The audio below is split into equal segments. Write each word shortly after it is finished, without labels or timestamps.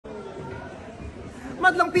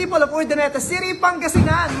Madlang people of Urdaneta City,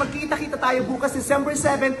 Pangasinan, magkita-kita tayo bukas December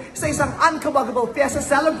 7 sa isang unforgettable fiesta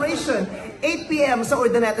celebration, 8 p.m. sa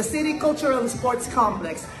Urdaneta City Cultural and Sports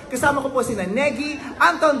Complex. Kasama ko po sina Negi,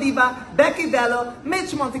 Anton Diva, Becky Bello,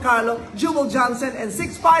 Mitch Montecarlo, Jubal Johnson, and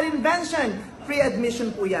Six Fight Invention. Free admission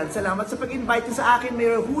po yan. Salamat sa pag-invite sa akin,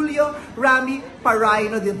 Mayor Julio Rami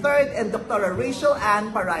Paraino III and Dr. Rachel Ann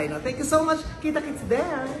Paraino. Thank you so much. Kita-kits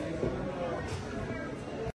there.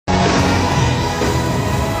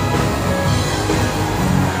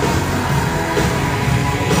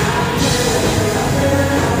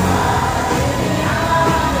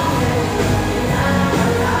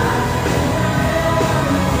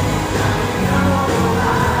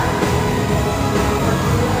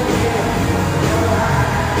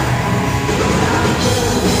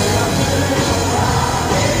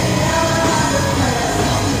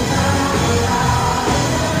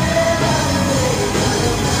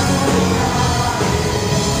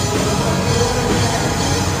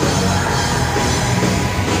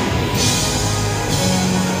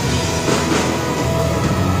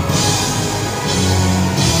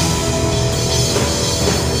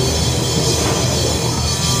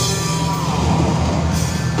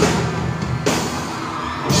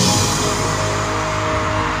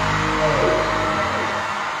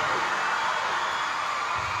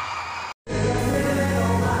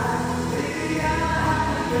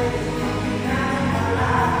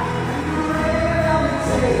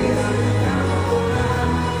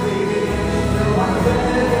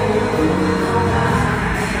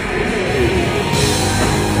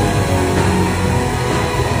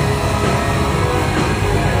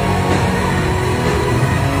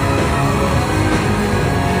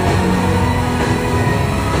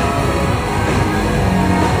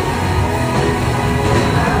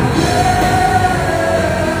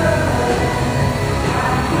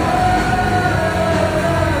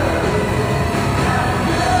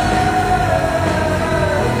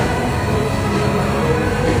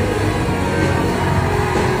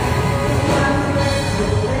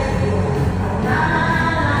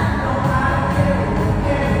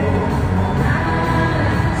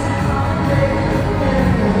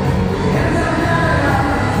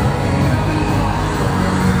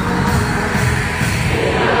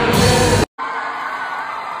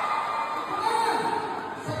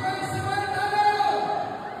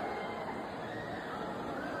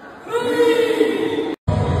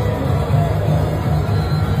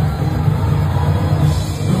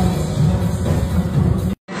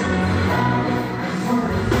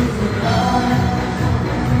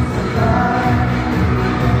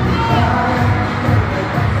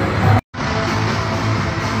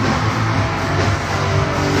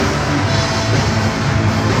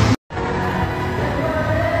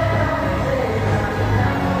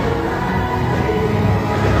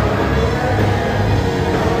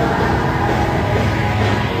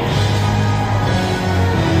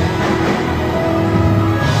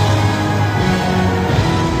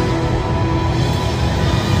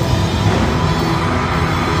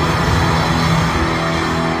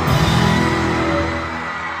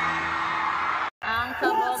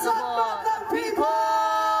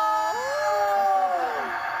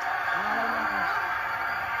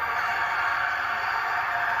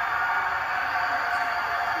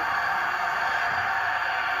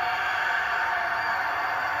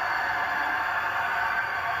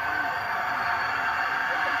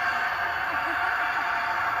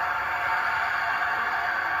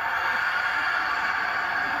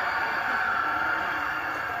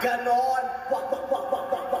 Ganon. Wak, wak, wak, wak,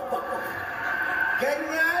 wak, wak, wak, wak.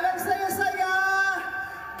 Ganyan ang saya-saya.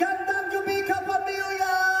 Gandang gabi ka,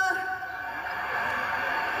 pamilya.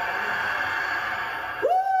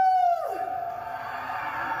 Woo!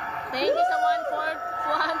 Thank you sa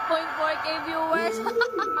 1.4k viewers.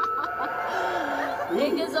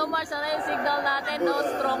 Thank you so much. Sana yung signal natin, no?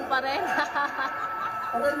 Strong pa rin.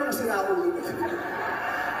 Aray mo na sila ulit.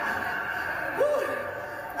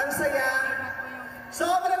 Ang saya.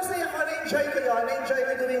 Sobrang saya ko. Na-enjoy ko yun. Na-enjoy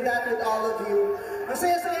ko doing that with all of you. Ang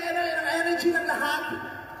saya-saya na ng energy ng lahat.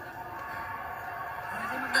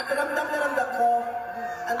 At ramdam na ramdam ko.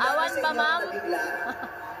 Ang dami sa inyo na bigla.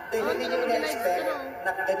 Dahil hindi nyo na-expect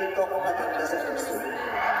na ganito ko maganda sa first week.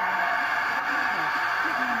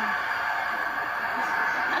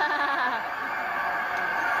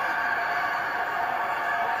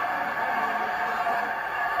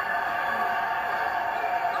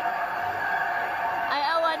 Ay,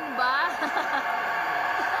 awan ba?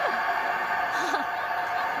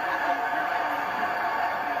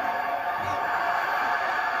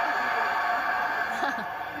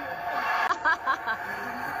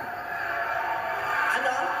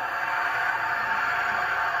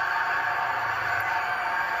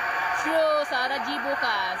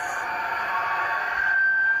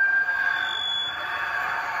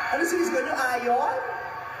 Ano sinisigaw nyo? Ayon?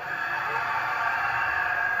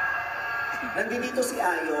 Nandito si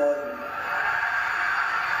Ayon.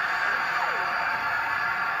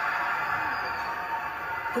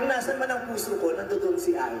 Kung nasan man ang puso ko, nandoon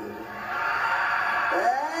si Ayon.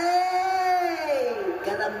 Hey!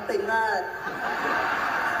 Garantingat!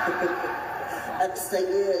 At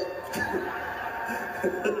sayit.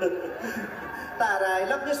 Taray,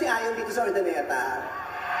 love niyo si Ayon dito sa Urdaneta.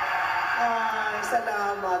 Ay,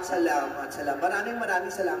 salamat.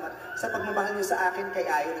 Maraming salamat sa pagmamahal niyo sa akin, kay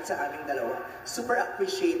Ayon at sa aming dalawa. Super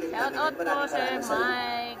appreciated Shout out po, Sir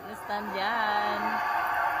Mike. Stand dyan.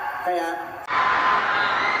 Kaya,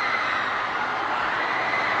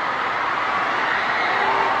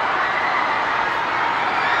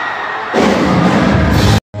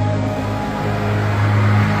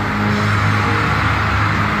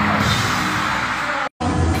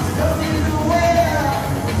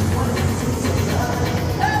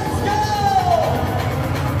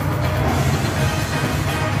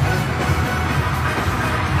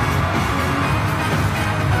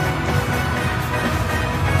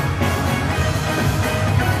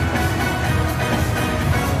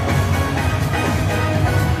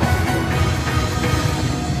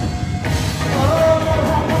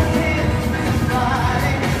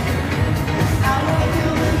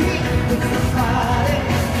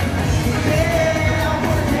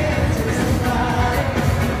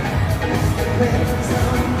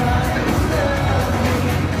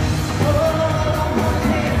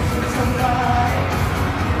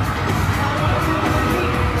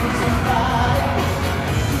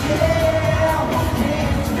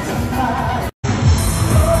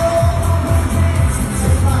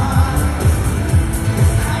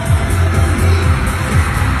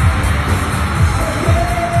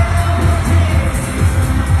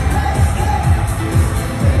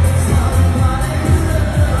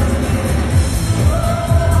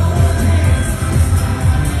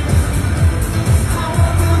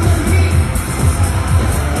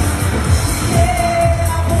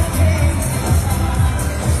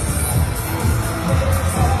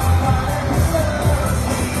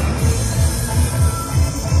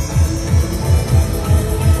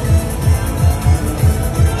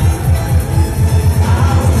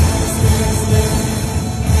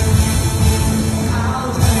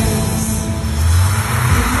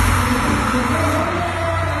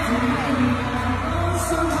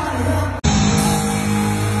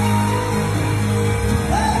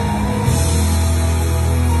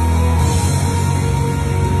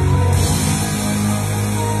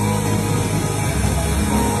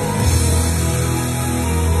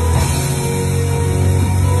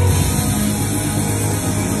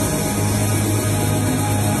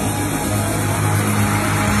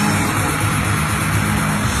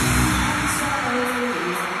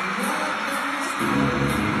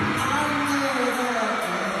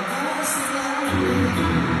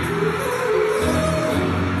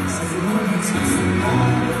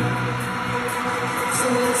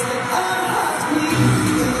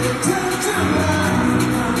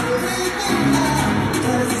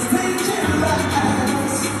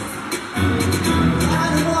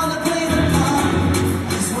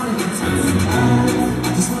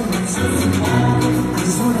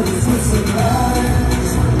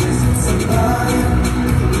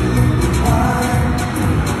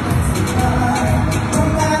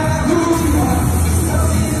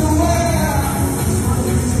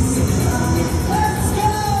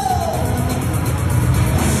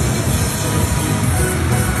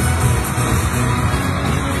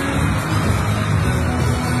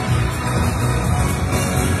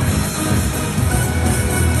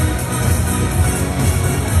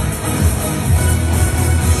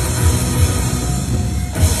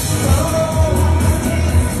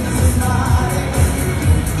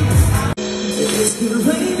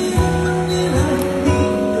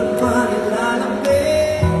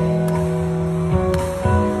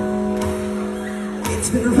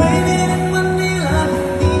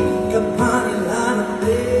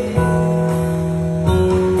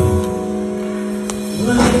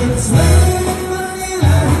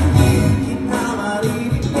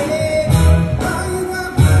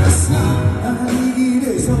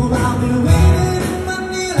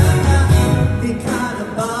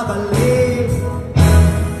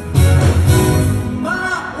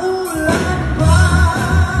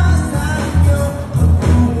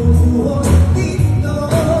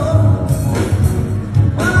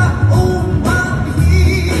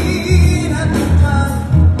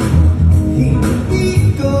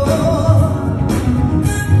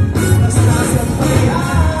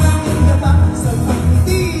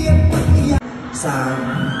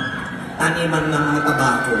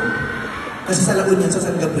 Kasi sa La Union, sa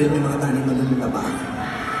San Gabriel, may mga tanim na lumutaba.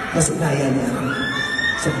 Kasi kaya niya ako.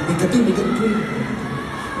 Sabi, bigatoy.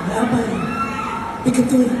 Wala ba eh?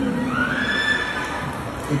 Bigatoy.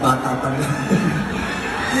 May bata pa na.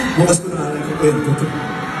 Bukas ko na lang kwento to.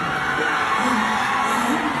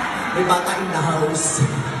 May bata in the house.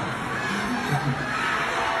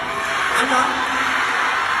 Ano?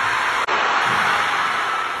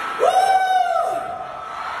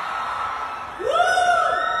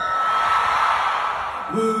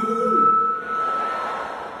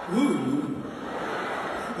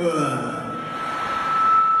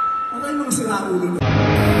 Ano yung mga siraulo na?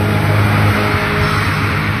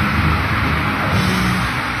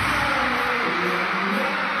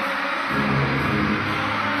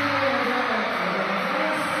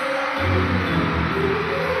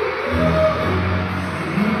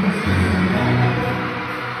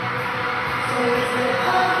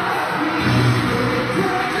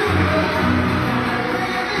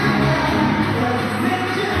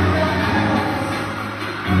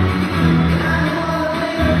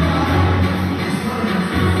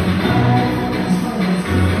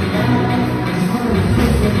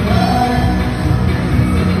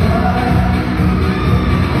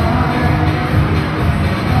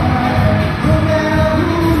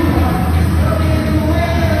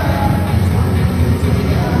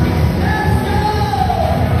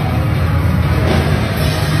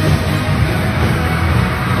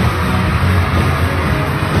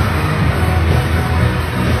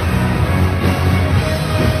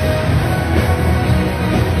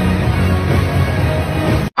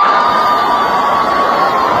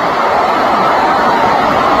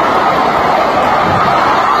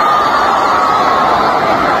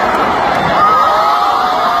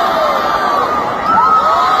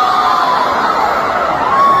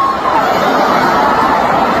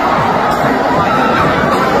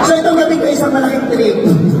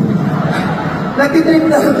 Nagtitrip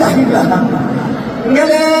na lang tayo lahat. Ang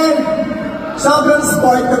galing! Sobrang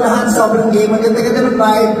sport na lahat, sobrang game. Ang ganda-ganda ng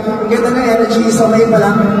vibe, ang ganda ng energy. So may pa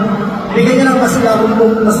lang, bigyan nyo ng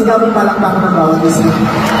masigabong palakpakan ng bawat isa.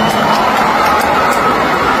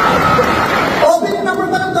 Opening number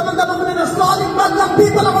pa ng damang-damang ko na ng solid band ng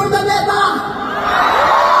people of Urdaneta!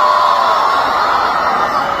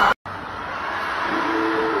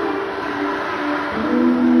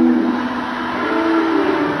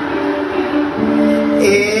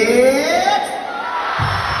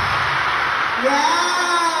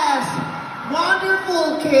 Yes!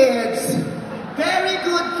 Wonderful kids! Very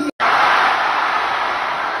good kids!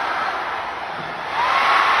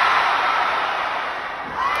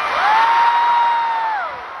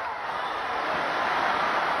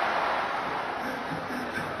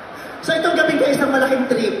 So itong gabi guys, isang malaking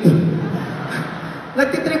trip.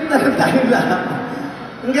 Nagtitrip na lang tayong lahat.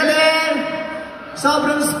 Ang galing!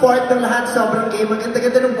 Sobrang sport ng lahat, sobrang game. Ang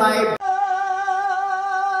ganda-ganda ng vibe.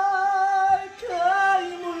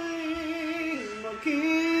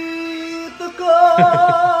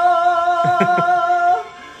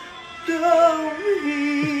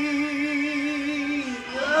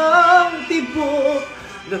 Ang tibok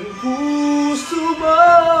ng buhay.